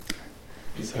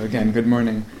So again, good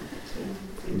morning.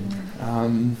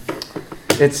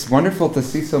 It's wonderful to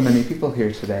see so many people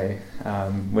here today,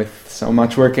 with so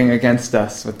much working against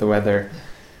us with the weather.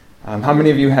 How many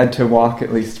of you had to walk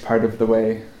at least part of the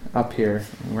way up here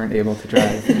and weren't able to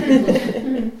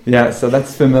drive? Yeah, so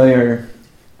that's familiar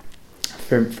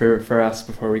for us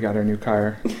before we got our new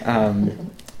car.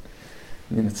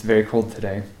 It's very cold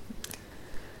today.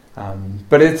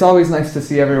 But it's always nice to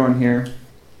see everyone here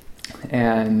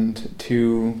and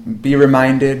to be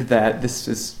reminded that this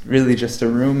is really just a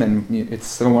room, and it's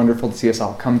so wonderful to see us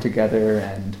all come together,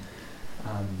 and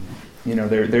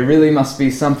there really must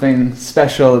be something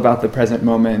special about the present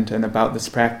moment and about this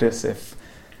practice if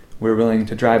we're willing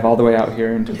to drive all the way out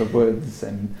here into the woods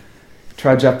and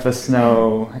trudge up the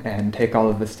snow and take all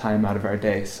of this time out of our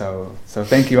day. So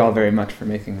thank you all very much for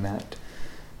making that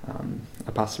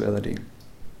a possibility.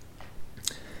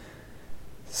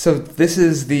 So this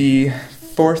is the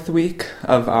fourth week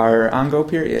of our Ango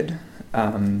period.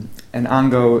 And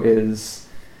Ango is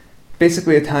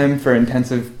basically a time for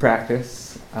intensive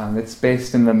practice. It's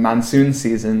based in the monsoon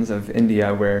seasons of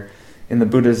India, where in the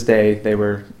Buddha's day they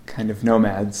were kind of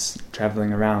nomads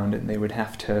traveling around, and they would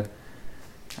have to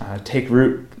take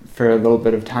root for a little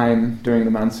bit of time during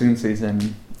the monsoon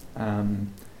season,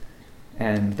 and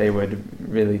they would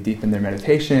really deepen their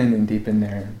meditation and deepen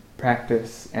their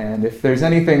practice. And if there's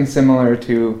anything similar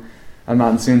to a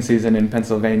monsoon season in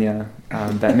Pennsylvania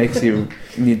that makes you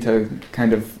need to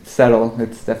kind of settle,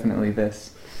 it's definitely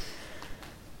this.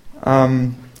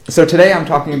 So today I'm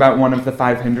talking about one of the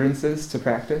 5 hindrances to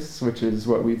practice, which is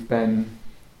what we've been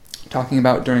talking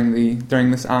about during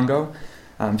this Ango.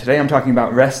 Today I'm talking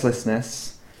about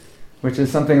restlessness, which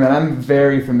is something that I'm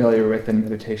very familiar with in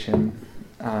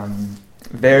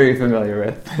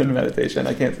meditation.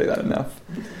 I can't say that enough.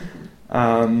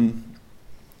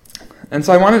 And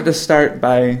so I wanted to start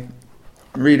by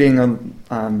reading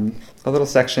a little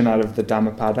section out of the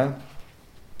Dhammapada.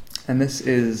 And this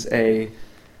is a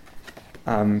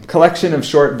collection of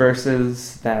short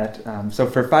verses that, so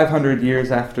for 500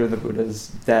 years after the Buddha's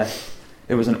death,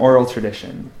 it was an oral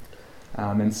tradition.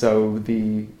 And so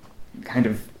the kind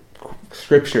of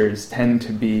scriptures tend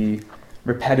to be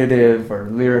repetitive or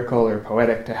lyrical or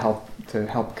poetic to help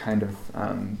kind of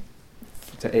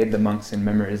to aid the monks in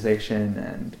memorization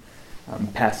and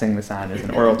passing this on as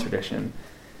an oral tradition.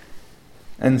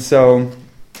 And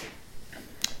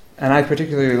I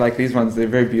particularly like these ones. They're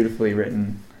very beautifully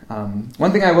written.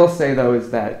 One thing I will say, though, is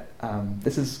that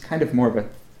this is kind of more of a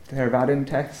Theravadan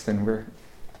text, and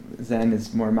Zen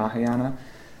is more Mahayana.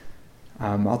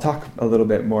 I'll talk a little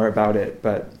bit more about it,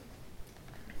 but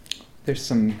there's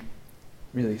some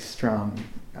really strong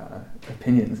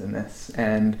opinions in this.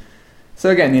 And so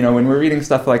again, when we're reading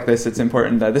stuff like this, it's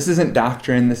important that this isn't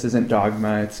doctrine, this isn't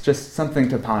dogma, it's just something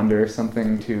to ponder,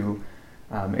 something to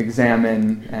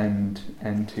examine and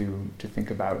to think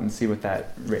about and see what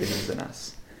that raises in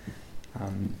us.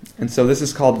 And so this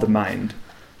is called the mind.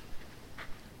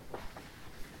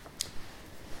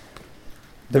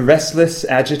 The restless,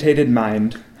 agitated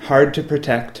mind, hard to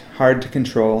protect, hard to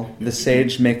control, the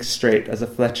sage makes straight as a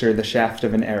fletcher the shaft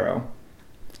of an arrow.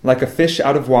 Like a fish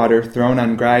out of water thrown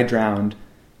on dry ground,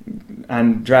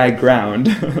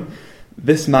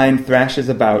 this mind thrashes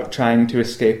about trying to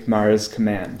escape Mara's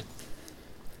command.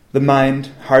 The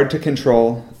mind, hard to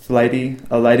control, flighty,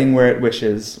 alighting where it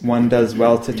wishes, one does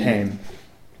well to tame.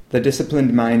 The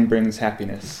disciplined mind brings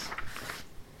happiness.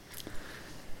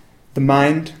 The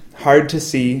mind, hard to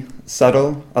see,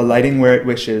 subtle, alighting where it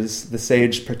wishes, the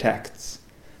sage protects.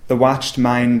 The watched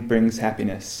mind brings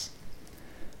happiness.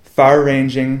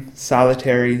 Far-ranging,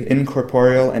 solitary,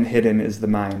 incorporeal, and hidden is the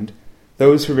mind.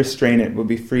 Those who restrain it will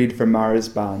be freed from Mara's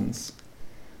bonds.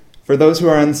 For those who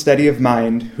are unsteady of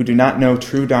mind, who do not know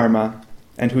true Dharma,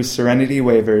 and whose serenity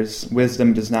wavers,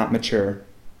 wisdom does not mature.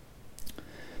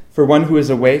 For one who is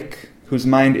awake, whose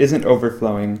mind isn't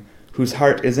overflowing, whose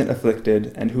heart isn't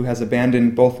afflicted, and who has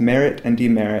abandoned both merit and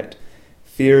demerit,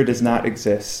 fear does not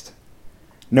exist.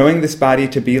 Knowing this body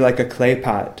to be like a clay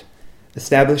pot,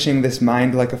 establishing this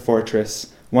mind like a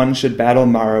fortress, one should battle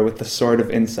Mara with the sword of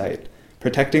insight,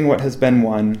 protecting what has been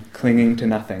won, clinging to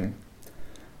nothing.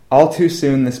 All too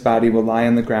soon this body will lie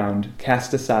on the ground,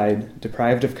 cast aside,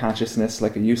 deprived of consciousness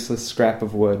like a useless scrap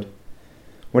of wood.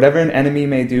 Whatever an enemy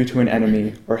may do to an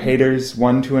enemy, or haters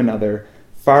one to another,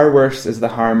 far worse is the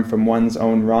harm from one's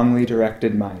own wrongly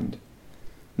directed mind.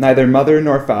 Neither mother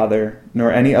nor father,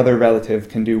 nor any other relative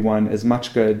can do one as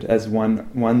much good as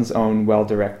one's own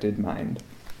well-directed mind.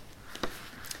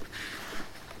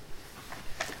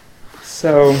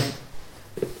 So,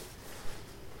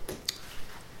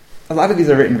 a lot of these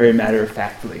are written very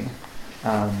matter-of-factly.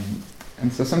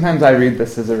 And so sometimes I read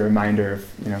this as a reminder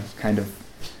of, kind of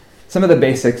some of the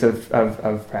basics of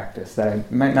practice that I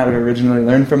might not have originally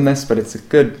learned from this, but it's a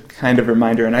good kind of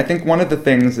reminder. And I think one of the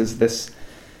things is this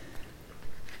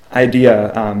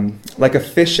idea, like a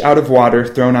fish out of water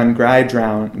thrown on dry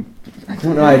ground. I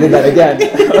don't know, I did that again.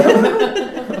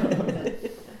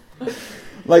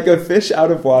 Like a fish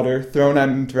out of water thrown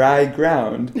on dry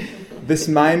ground, this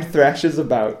mind thrashes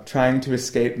about, trying to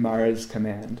escape Mara's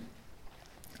command.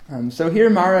 So here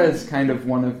Mara is kind of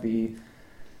one of the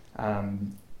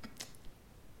kind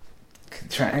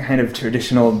of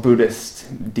traditional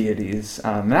Buddhist deities.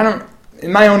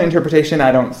 In my own interpretation,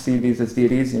 I don't see these as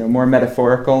deities, more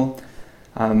metaphorical.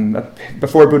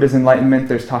 Before Buddha's enlightenment,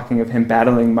 there's talking of him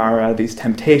battling Mara, these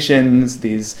temptations,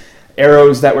 these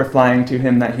arrows that were flying to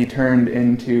him that he turned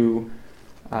into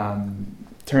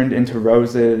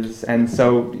roses. And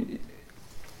so,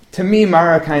 to me,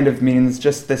 Mara kind of means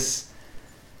just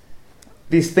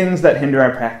these things that hinder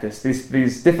our practice,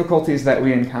 these difficulties that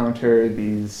we encounter,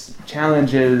 these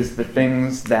challenges, the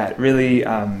things that really,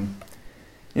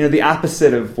 the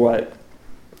opposite of what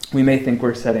we may think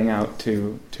we're setting out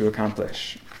to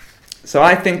accomplish. So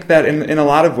I think that in a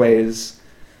lot of ways,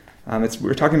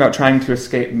 we're talking about trying to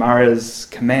escape Mara's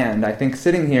command. I think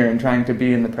sitting here and trying to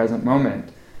be in the present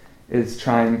moment is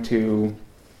trying to,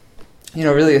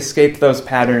 really escape those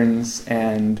patterns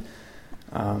and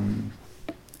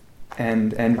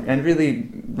really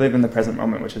live in the present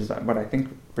moment, which is what I think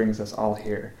brings us all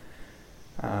here.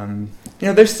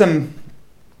 There's some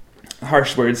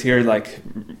harsh words here, like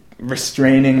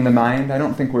restraining the mind. I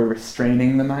don't think we're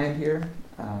restraining the mind here.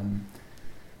 I'll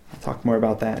talk more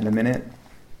about that in a minute.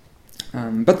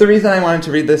 But the reason I wanted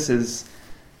to read this is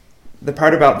the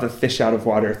part about the fish out of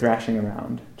water thrashing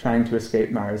around, trying to escape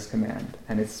Mara's command.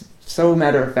 And it's so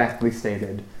matter-of-factly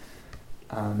stated.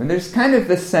 And there's kind of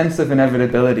this sense of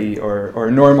inevitability or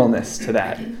normalness to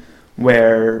that,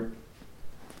 where,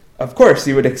 of course,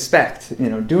 you would expect,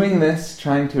 doing this,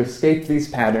 trying to escape these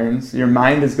patterns, your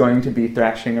mind is going to be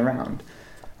thrashing around.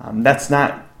 That's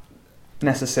not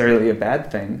necessarily a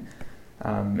bad thing.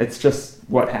 It's just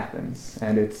what happens,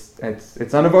 and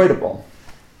it's unavoidable.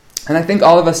 And I think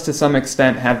all of us, to some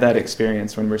extent, have that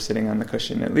experience when we're sitting on the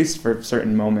cushion, at least for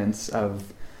certain moments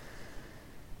of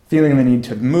feeling the need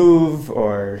to move,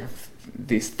 or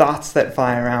these thoughts that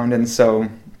fly around. And so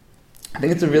I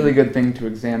think it's a really good thing to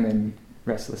examine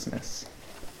restlessness.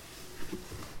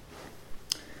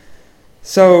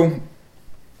 So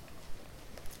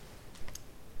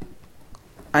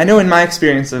I know in my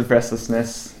experience of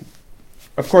restlessness,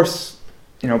 of course,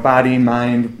 body,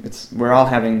 mind, we're all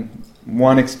having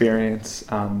one experience.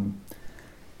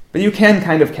 But you can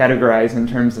kind of categorize in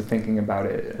terms of thinking about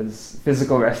it as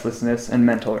physical restlessness and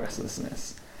mental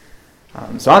restlessness.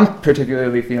 So I'm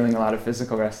particularly feeling a lot of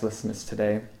physical restlessness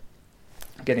today,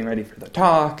 getting ready for the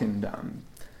talk, and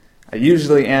I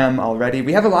usually am already.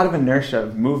 We have a lot of inertia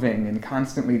of moving and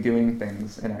constantly doing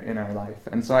things in our life.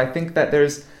 And so I think that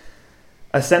there's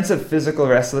a sense of physical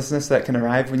restlessness that can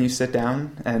arrive when you sit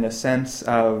down, and a sense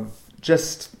of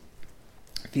just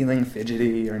feeling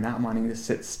fidgety or not wanting to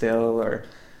sit still, or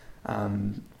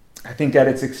I think at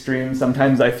its extreme,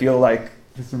 sometimes I feel like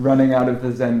just running out of the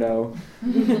Zendo.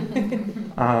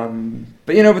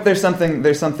 But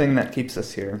there's something that keeps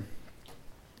us here.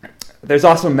 There's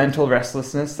also mental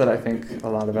restlessness that I think a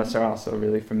lot of us are also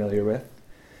really familiar with.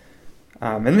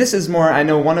 And this is more, I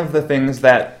know one of the things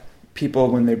that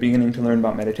people, when they're beginning to learn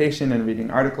about meditation and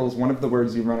reading articles, one of the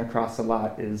words you run across a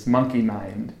lot is monkey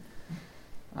mind.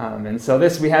 And so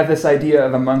we have this idea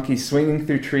of a monkey swinging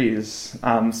through trees,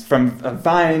 from a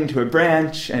vine to a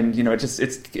branch, and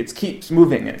it keeps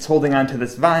moving. It's holding onto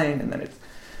this vine, and then it's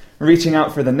reaching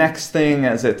out for the next thing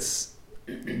as it's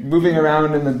moving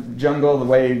around in the jungle the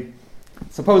way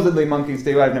supposedly monkeys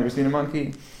do. I've never seen a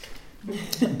monkey,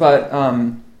 but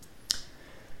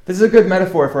this is a good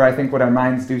metaphor for, I think, what our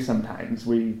minds do sometimes.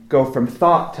 We go from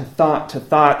thought to thought to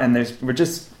thought, and we're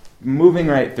just moving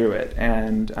right through it,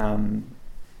 and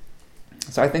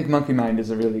so I think monkey mind is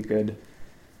a really good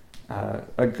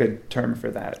term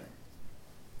for that.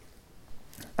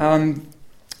 One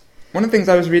of the things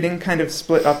I was reading kind of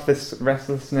split up this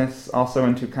restlessness also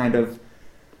into kind of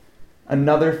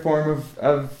another form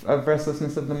of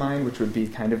restlessness of the mind, which would be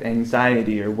kind of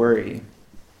anxiety or worry,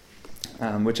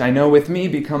 which I know with me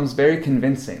becomes very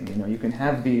convincing. You can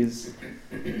have these...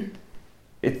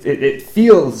 It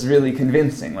feels really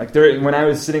convincing. Like when I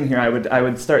was sitting here, I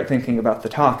would start thinking about the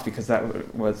talk because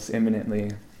that was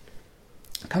imminently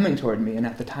coming toward me. And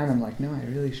at the time, I'm like, no, I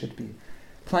really should be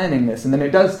planning this. And then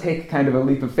it does take kind of a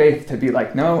leap of faith to be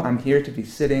like, no, I'm here to be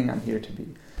sitting. I'm here to be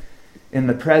in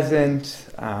the present,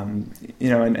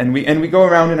 and we go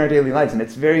around in our daily lives, and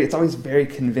it's always very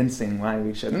convincing why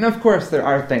we should. And of course, there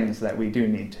are things that we do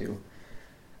need to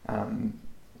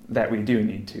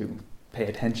pay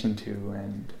attention to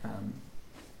and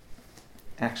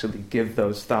actually give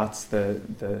those thoughts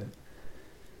the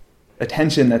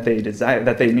attention that they desire,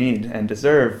 that they need and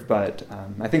deserve. But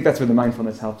I think that's where the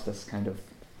mindfulness helps us kind of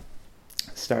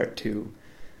start to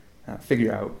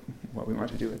figure out what we want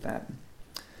to do with that.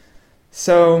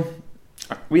 So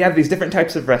we have these different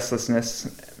types of restlessness.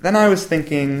 Then I was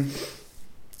thinking,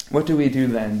 what do we do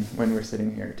then when we're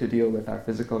sitting here to deal with our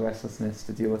physical restlessness,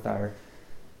 to deal with our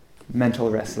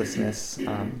mental restlessness?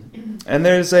 And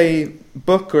there's a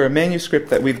book or a manuscript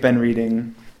that we've been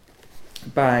reading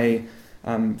by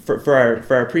for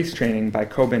our priest training by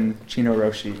Kobun Chino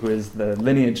Roshi, who is the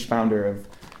lineage holder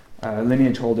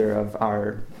of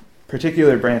our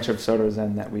particular branch of Soto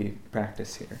Zen that we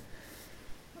practice here.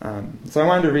 So I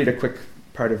wanted to read a quick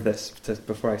part of this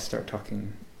before I start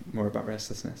talking more about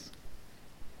restlessness.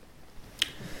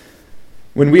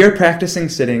 When we are practicing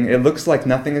sitting, it looks like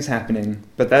nothing is happening,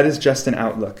 but that is just an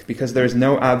outlook, because there is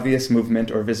no obvious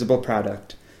movement or visible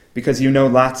product, because you know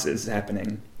lots is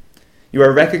happening. You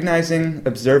are recognizing,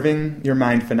 observing your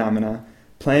mind phenomena,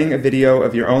 playing a video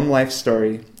of your own life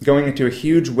story, going into a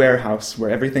huge warehouse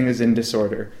where everything is in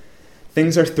disorder.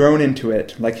 Things are thrown into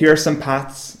it, like here are some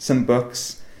pots, some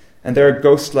books, and there are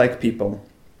ghost-like people.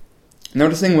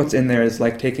 Noticing what's in there is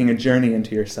like taking a journey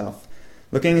into yourself,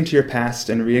 looking into your past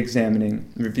and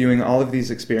re-examining, reviewing all of these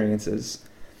experiences.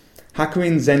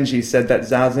 Hakuin Zenji said that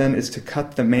Zazen is to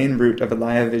cut the main root of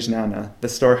Alaya Vijnana, the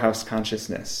storehouse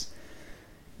consciousness.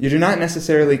 You do not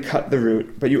necessarily cut the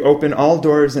root, but you open all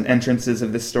doors and entrances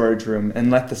of the storage room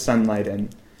and let the sunlight in.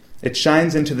 It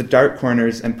shines into the dark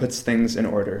corners and puts things in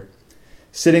order.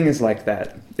 Sitting is like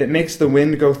that. It makes the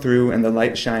wind go through and the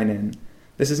light shine in.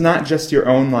 This is not just your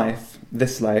own life,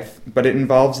 this life, but it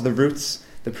involves the roots,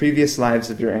 the previous lives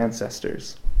of your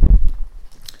ancestors.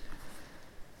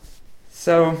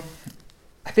 So,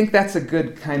 I think that's a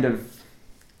good kind of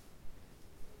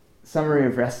summary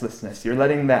of restlessness. You're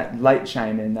letting that light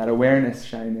shine in, that awareness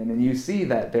shine in, and you see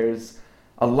that there's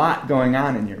a lot going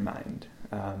on in your mind,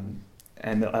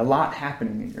 and a lot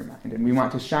happening in your mind. And we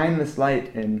want to shine this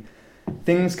light, and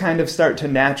things kind of start to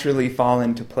naturally fall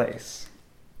into place.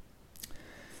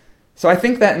 So I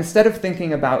think that instead of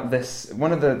thinking about this,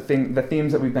 one of the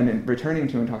themes that we've been returning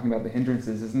to and talking about the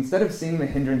hindrances is instead of seeing the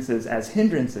hindrances as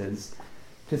hindrances,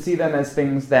 to see them as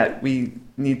things that we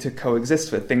need to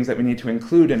coexist with, things that we need to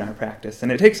include in our practice.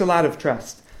 And it takes a lot of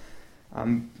trust.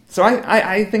 So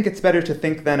I think it's better to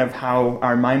think then of how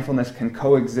our mindfulness can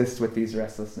coexist with these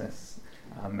restlessness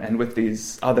and with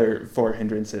these other four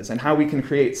hindrances, and how we can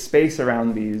create space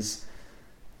around these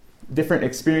different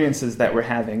experiences that we're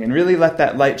having, and really let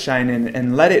that light shine in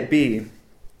and let it be.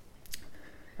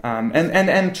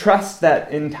 And trust that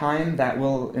in time that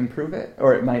will improve it,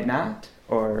 or it might not.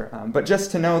 But just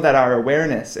to know that our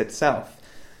awareness itself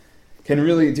can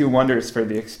really do wonders for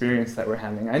the experience that we're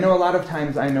having. I know a lot of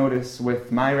times I notice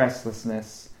with my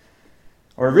restlessness,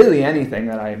 or really anything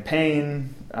that I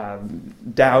pain,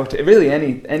 doubt, really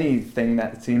anything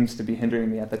that seems to be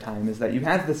hindering me at the time, is that you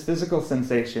have this physical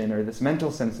sensation or this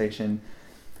mental sensation,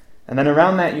 and then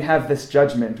around that you have this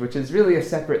judgment, which is really a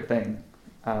separate thing,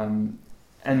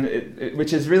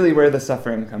 which is really where the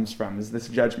suffering comes from, is this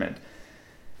judgment.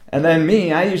 And then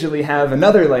I usually have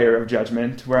another layer of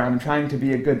judgment where I'm trying to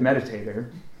be a good meditator,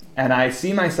 and I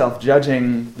see myself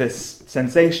judging this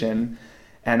sensation,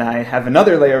 and I have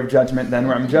another layer of judgment then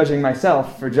where I'm judging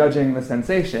myself for judging the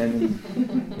sensation,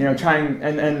 and, trying,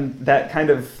 and that kind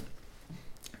of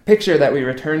picture that we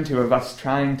return to of us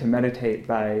trying to meditate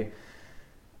by,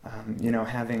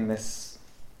 having this.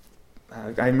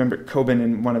 I remember Kobun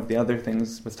in one of the other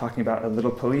things was talking about a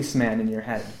little policeman in your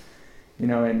head.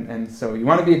 And so you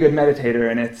want to be a good meditator,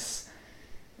 and it's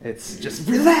just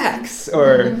relax,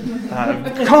 or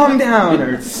calm down,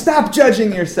 or stop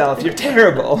judging yourself. You're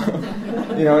terrible,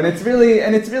 And it's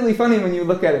really funny when you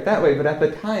look at it that way. But at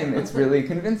the time, it's really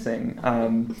convincing.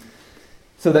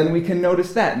 So then we can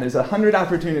notice that, and there's 100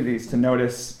 opportunities to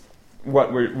notice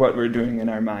what we're doing in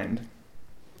our mind.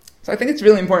 So I think it's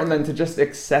really important then to just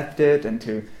accept it, and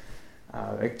to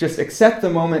just accept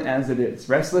the moment as it is,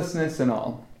 restlessness and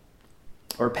all.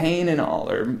 Or pain and all,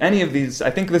 or any of these.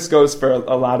 I think this goes for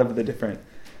a lot of the different,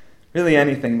 really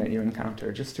anything that you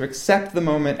encounter. Just to accept the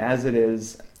moment as it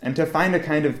is, and to find a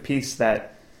kind of peace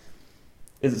that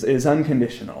is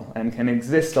unconditional and can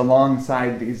exist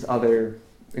alongside these other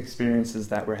experiences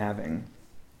that we're having.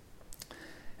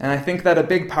 And I think that a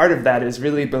big part of that is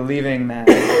really believing that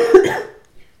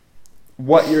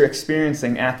what you're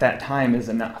experiencing at that time is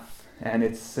enough, and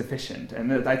it's sufficient.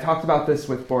 And I talked about this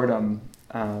with boredom,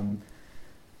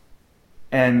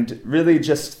 and really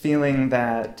just feeling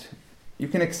that you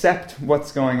can accept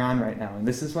what's going on right now. And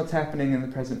this is what's happening in the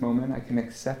present moment. I can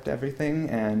accept everything,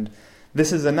 and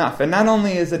this is enough. And not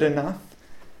only is it enough,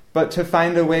 but to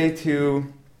find a way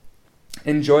to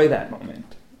enjoy that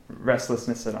moment,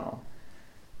 restlessness and all.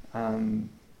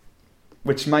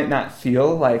 Which might not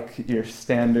feel like your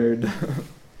standard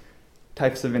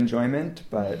types of enjoyment,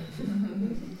 but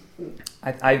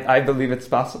I believe it's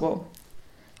possible.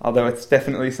 Although it's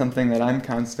definitely something that I'm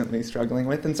constantly struggling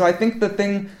with. And so I think the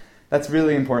thing that's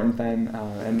really important then,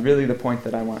 and really the point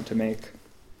that I want to make,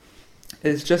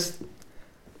 is just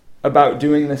about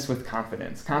doing this with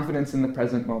confidence. Confidence in the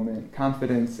present moment,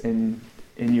 confidence in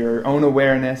your own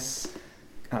awareness,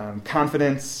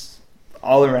 confidence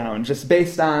all around, just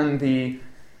based on the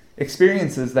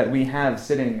experiences that we have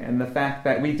sitting and the fact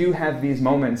that we do have these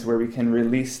moments where we can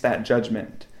release that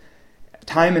judgment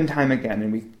time and time again,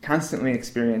 and we constantly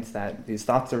experience that, these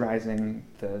thoughts arising,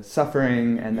 the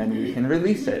suffering, and then we can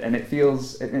release it, and it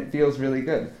feels really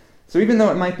good. So even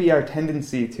though it might be our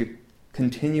tendency to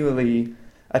continually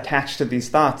attach to these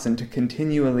thoughts and to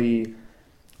continually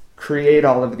create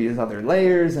all of these other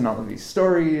layers and all of these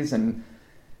stories and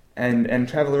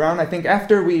travel around, I think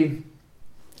after we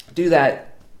do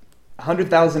that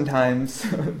 100,000 times,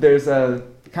 there's a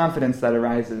confidence that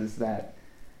arises that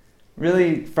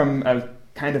really from a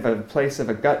kind of a place of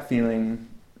a gut feeling,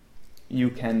 you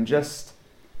can just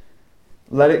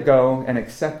let it go and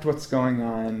accept what's going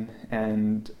on.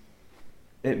 And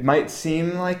it might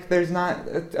seem like there's not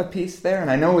a peace there,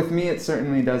 and I know with me it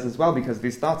certainly does as well, because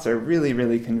these thoughts are really,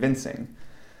 really convincing.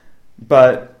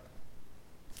 But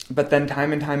then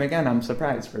time and time again, I'm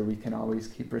surprised where we can always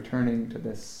keep returning to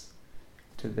this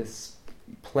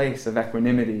place of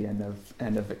equanimity and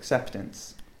of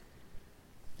acceptance.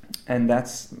 And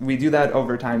we do that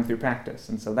over time through practice.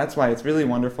 And so that's why it's really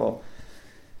wonderful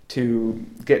to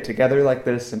get together like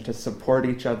this and to support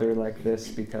each other like this,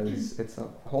 because it's a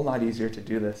whole lot easier to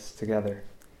do this together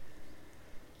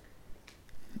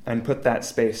and put that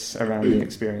space around the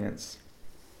experience.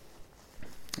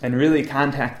 And really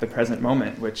contact the present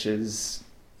moment, which is,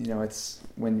 it's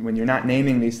when you're not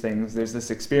naming these things, there's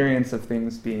this experience of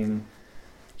things being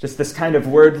just this kind of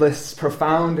wordless,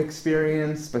 profound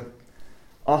experience, but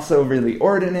also really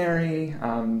ordinary.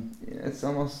 It's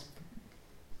almost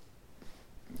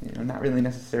not really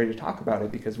necessary to talk about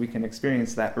it, because we can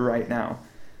experience that right now.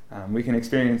 We can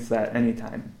experience that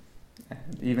anytime,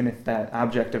 even if that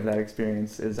object of that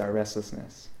experience is our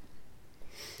restlessness.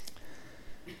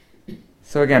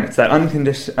 So again, it's that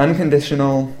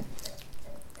unconditional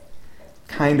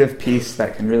kind of peace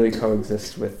that can really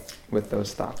coexist with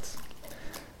those thoughts.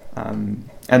 And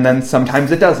then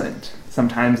sometimes it doesn't.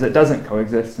 Sometimes it doesn't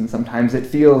coexist, and sometimes it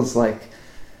feels like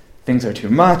things are too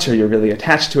much, or you're really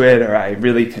attached to it, or I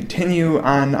really continue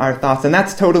on our thoughts. And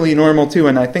that's totally normal too,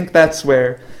 and I think that's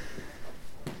where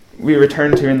we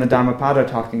return to in the Dhammapada,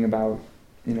 talking about,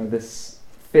 this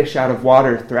fish out of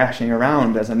water thrashing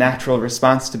around as a natural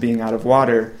response to being out of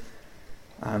water.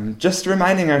 Just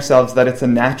reminding ourselves that it's a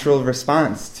natural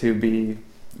response to be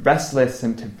restless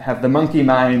and to have the monkey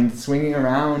mind swinging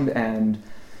around, and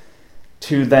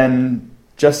to then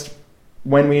just,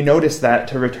 when we notice that,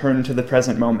 to return to the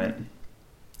present moment.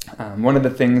 One of the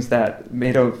things that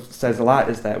Meadow says a lot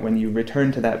is that when you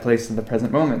return to that place of the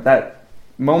present moment, that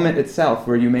moment itself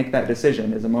where you make that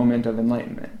decision is a moment of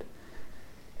enlightenment.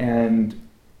 And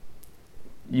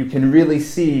you can really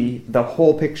see the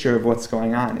whole picture of what's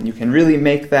going on, and you can really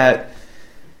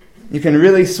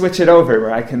switch it over,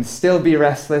 where I can still be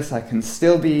restless, I can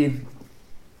still be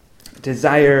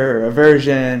desire or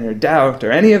aversion or doubt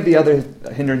or any of the other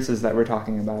hindrances that we're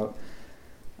talking about.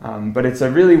 But it's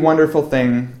a really wonderful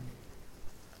thing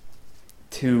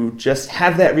to just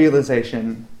have that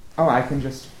realization, I can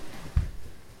just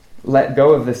let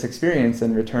go of this experience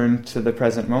and return to the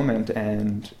present moment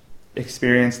and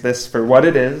experience this for what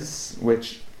it is,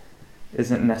 which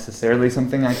isn't necessarily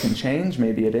something I can change.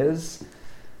 Maybe it is.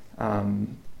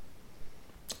 And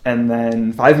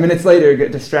then 5 minutes later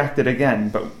get distracted again,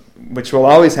 which will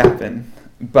always happen.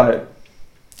 But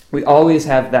we always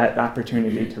have that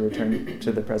opportunity to return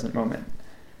to the present moment.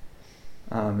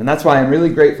 And that's why I'm really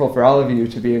grateful for all of you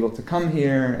to be able to come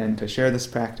here and to share this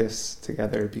practice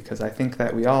together, because I think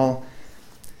that we all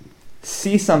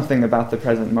see something about the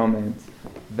present moment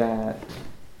that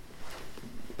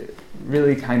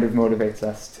really kind of motivates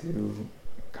us to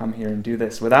come here and do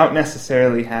this without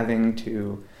necessarily having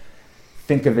to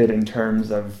think of it in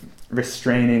terms of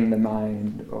restraining the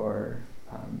mind or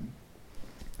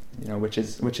which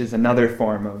is another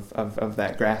form of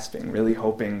that grasping, really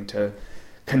hoping to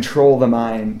control the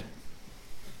mind.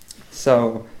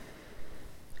 So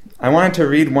I wanted to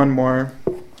read one more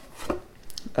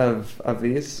of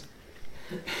these,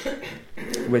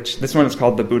 which this one is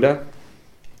called The Buddha.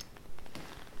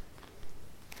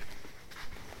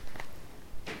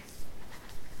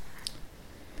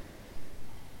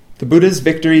 The Buddha's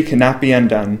victory cannot be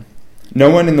undone. No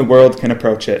one in the world can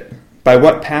approach it. By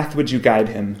what path would you guide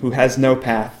him, who has no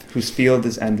path, whose field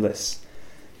is endless?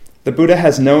 The Buddha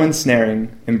has no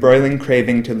ensnaring, embroiling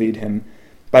craving to lead him.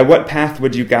 By what path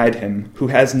would you guide him, who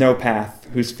has no path,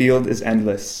 whose field is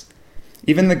endless?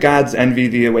 Even the gods envy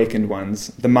the awakened ones,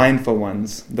 the mindful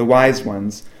ones, the wise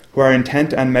ones, who are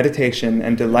intent on meditation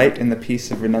and delight in the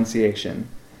peace of renunciation.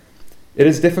 It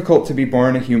is difficult to be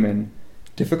born a human.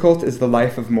 Difficult is the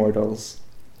life of mortals.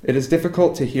 It is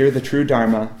difficult to hear the true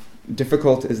Dharma.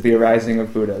 Difficult is the arising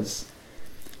of Buddhas.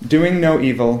 Doing no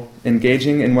evil,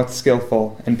 engaging in what's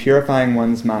skillful, and purifying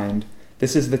one's mind,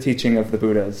 this is the teaching of the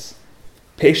Buddhas.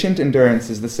 Patient endurance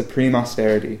is the supreme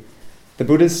austerity. The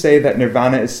Buddhas say that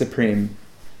nirvana is supreme.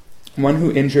 One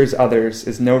who injures others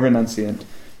is no renunciant.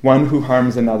 One who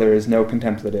harms another is no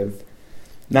contemplative.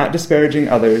 Not disparaging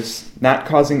others, not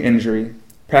causing injury,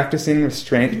 practicing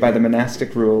restraint by the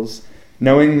monastic rules,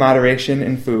 knowing moderation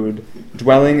in food,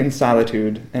 dwelling in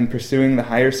solitude, and pursuing the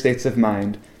higher states of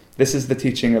mind, this is the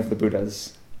teaching of the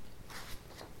Buddhas.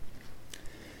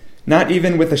 Not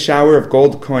even with a shower of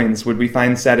gold coins would we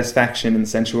find satisfaction in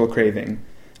sensual craving.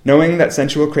 Knowing that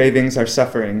sensual cravings are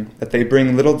suffering, that they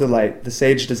bring little delight, the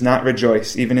sage does not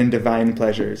rejoice even in divine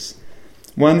pleasures.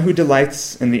 One who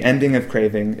delights in the ending of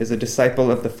craving is a disciple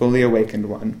of the fully awakened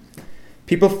one.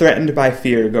 People threatened by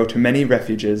fear go to many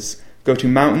refuges, go to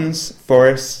mountains,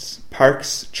 forests,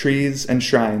 parks, trees, and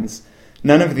shrines.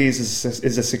 None of these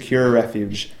is a secure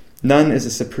refuge. None is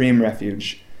a supreme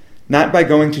refuge. Not by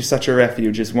going to such a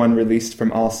refuge is one released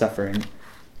from all suffering.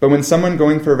 But when someone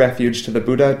going for refuge to the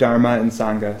Buddha, Dharma, and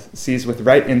Sangha sees with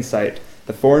right insight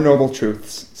the Four Noble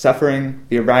Truths, suffering,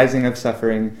 the arising of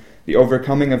suffering, the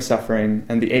overcoming of suffering,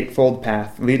 and the Eightfold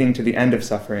Path leading to the end of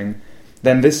suffering,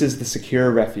 then this is the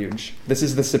secure refuge. This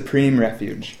is the supreme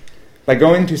refuge. By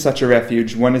going to such a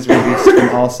refuge, one is released from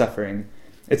all suffering.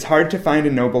 It's hard to find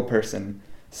a noble person.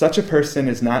 Such a person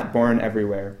is not born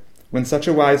everywhere. When such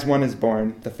a wise one is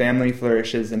born, the family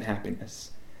flourishes in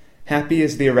happiness. Happy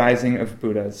is the arising of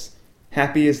Buddhas.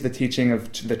 Happy is the teaching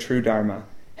of the true Dharma.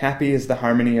 Happy is the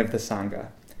harmony of the Sangha.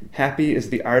 Happy is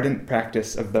the ardent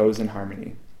practice of those in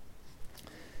harmony.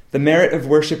 The merit of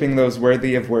worshipping those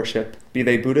worthy of worship, be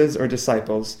they Buddhas or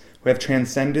disciples, who have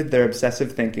transcended their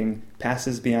obsessive thinking,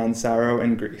 passes beyond sorrow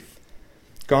and grief.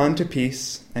 Gone to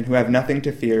peace, and who have nothing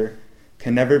to fear,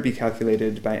 can never be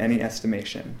calculated by any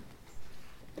estimation.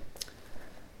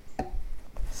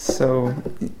 So,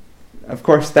 of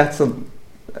course, this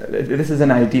is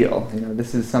an ideal.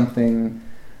 This is something.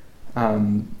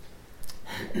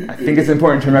 I think it's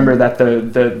important to remember that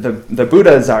the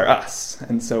Buddhas are us,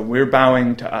 and so we're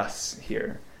bowing to us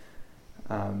here.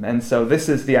 And so this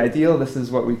is the ideal. This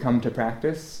is what we come to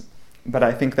practice. But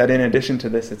I think that in addition to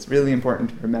this, it's really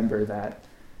important to remember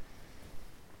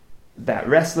that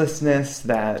restlessness,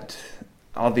 that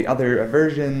all the other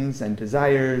aversions and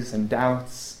desires and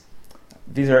doubts,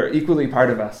 these are equally part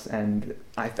of us, and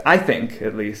I think,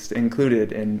 at least,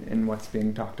 included in what's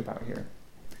being talked about here.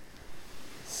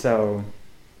 So,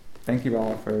 thank you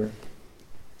all for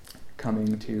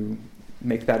coming to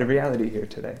make that a reality here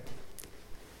today.